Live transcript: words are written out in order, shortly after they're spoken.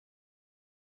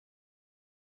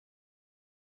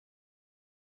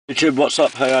YouTube, what's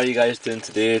up? How are you guys doing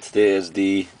today? Today is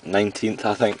the 19th,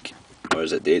 I think, or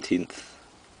is it the 18th?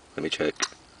 Let me check.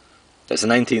 It's the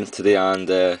 19th today, and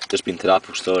just been to the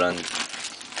Apple store and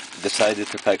decided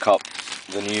to pick up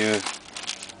the new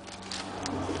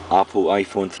Apple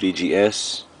iPhone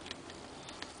 3GS.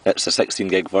 It's a 16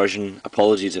 gig version.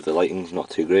 Apologies if the lighting's not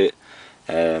too great.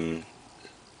 Click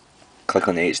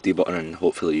on the HD button and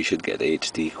hopefully you should get the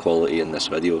HD quality in this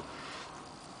video,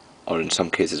 or in some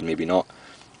cases maybe not.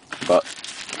 But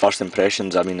first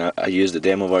impressions, I mean, I used the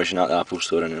demo version at the Apple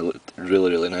store and it looked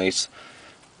really nice.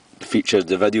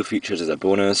 The video features is a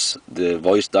bonus. The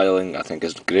voice dialing I think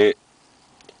is great.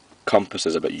 Compass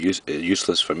is a bit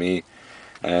useless for me.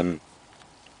 But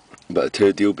the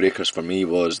two deal breakers for me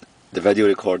was the video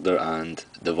recorder and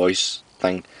the voice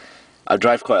thing. I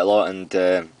drive quite a lot and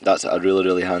that's a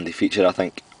really handy feature, I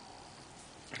think.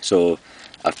 So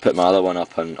I've put my other one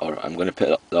up on, or I'm going to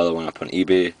put the other one up on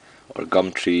eBay or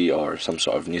Gumtree or some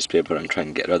sort of newspaper and try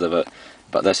and get rid of it.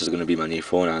 But this is going to be my new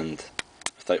phone, and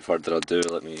without further ado,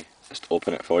 let me just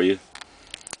open it for you.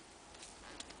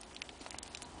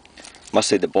 Must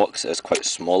say the box is quite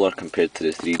smaller compared to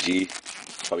the 3G,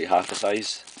 probably half the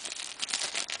size.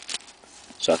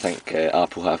 So I think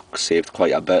Apple have saved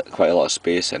quite a lot of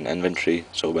space and inventory,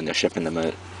 so when they're shipping them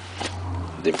out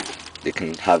they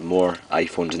can have more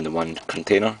iPhones in the one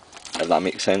container, if that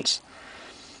makes sense.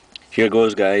 Here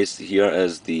goes, guys. Here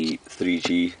is the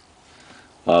 3G.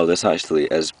 Wow, this actually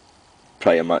is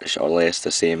pretty much or less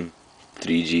the same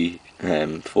 3G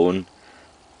phone.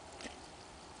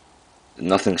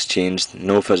 Nothing's changed,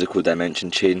 no physical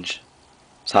dimension change.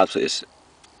 It's absolutely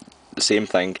the same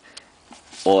thing.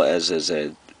 All it is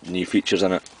new features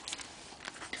in it.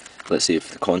 Let's see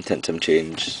if the content's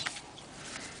changed.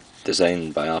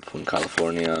 Designed by Apple in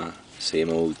California, same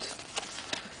old.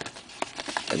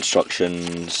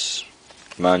 Instructions,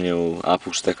 manual,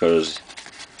 Apple stickers.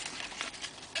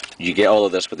 You get all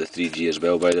of this with the 3G as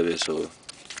well, by the way. So,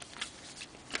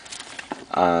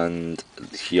 and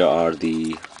here are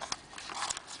the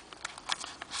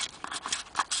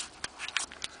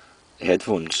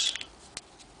headphones.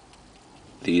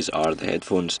 These are the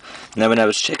headphones. Now, when I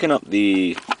was checking up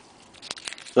the,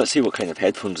 let's see what kind of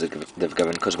headphones they've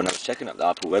given, because when I was checking up the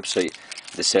Apple website,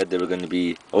 they said they were going to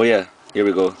be, oh yeah, here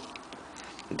we go.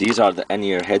 These are the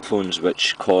in-ear headphones,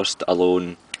 which cost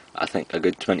alone, I think, a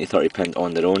good £20–30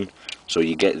 on their own. So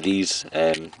you get these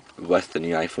with the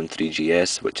new iPhone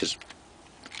 3GS, which is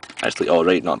actually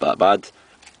alright, not that bad.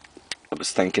 I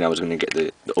was thinking I was going to get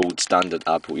the old standard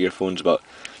Apple earphones, but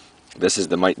this is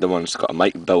the mic, the one that's got a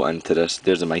mic built into this.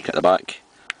 There's a mic at the back,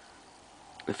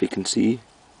 if you can see.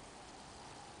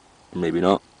 Maybe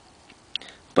not.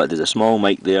 But there's a small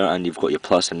mic there, and you've got your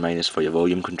plus and minus for your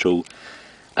volume control.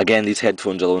 Again, these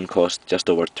headphones alone cost just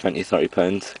over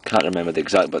 £20–30. Can't remember the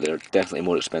exact, but they're definitely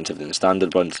more expensive than the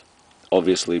standard ones,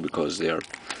 obviously, because they're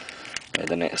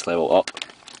the next level up.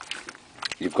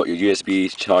 You've got your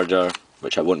USB charger,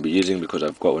 which I won't be using because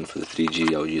I've got one for the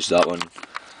 3G. I'll use that one.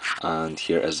 And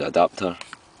here is the adapter.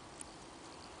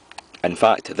 In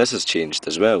fact, this has changed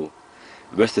as well.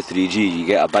 With the 3G, you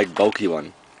get a big bulky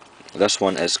one. This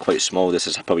one is quite small. This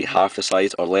is probably half the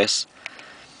size or less.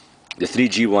 The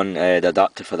 3G one, the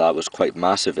adapter for that was quite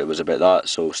massive. It was about that,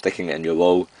 so sticking it in your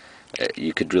wall,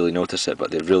 you could really notice it,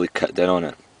 but they've really cut down on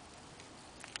it.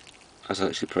 That's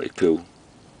actually pretty cool.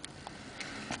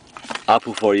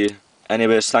 Apple for you.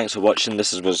 Anyways, thanks for watching.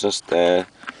 This was just, I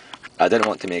didn't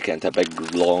want to make it into a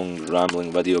big, long,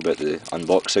 rambling video about the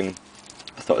unboxing.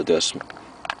 I thought I'd do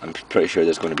I'm pretty sure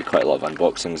there's going to be quite a lot of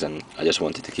unboxings, and I just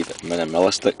wanted to keep it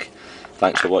minimalistic.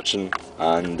 Thanks for watching,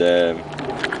 and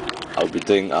I'll be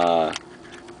doing a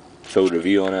full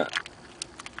review on it.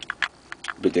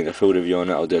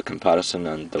 I'll do a comparison,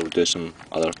 and I'll do some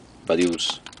other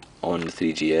videos on the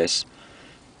 3GS.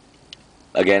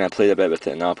 Again, I played a bit with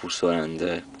it in Apple Store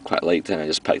and quite liked it, and I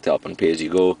just picked it up on pay as you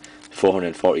go,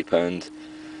 £440.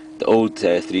 The old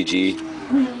 3G,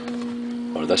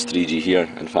 or this 3G here,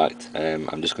 in fact,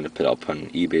 I'm just going to put it up on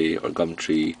eBay or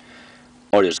Gumtree,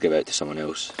 or just give it out to someone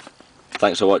else.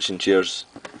 Thanks for watching, cheers.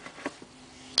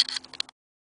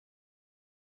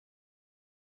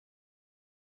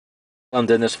 I'm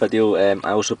doing this video,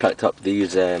 I also picked up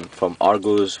these from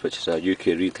Argos, which is a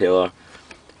UK retailer.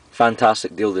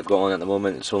 Fantastic deal they've got on at the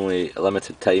moment. It's only a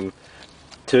limited time.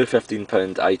 Two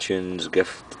 £15 iTunes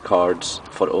gift cards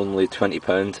for only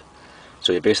 £20.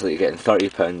 So you're basically getting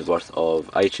 £30 worth of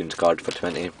iTunes card for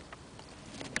 20.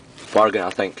 Bargain, I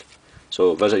think.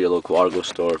 So visit your local Argos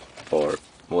store for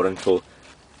more info.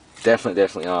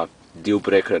 Definitely a deal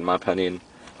breaker in my opinion.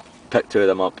 Pick two of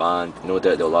them up and no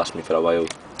doubt they'll last me for a while.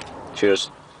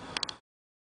 Cheers.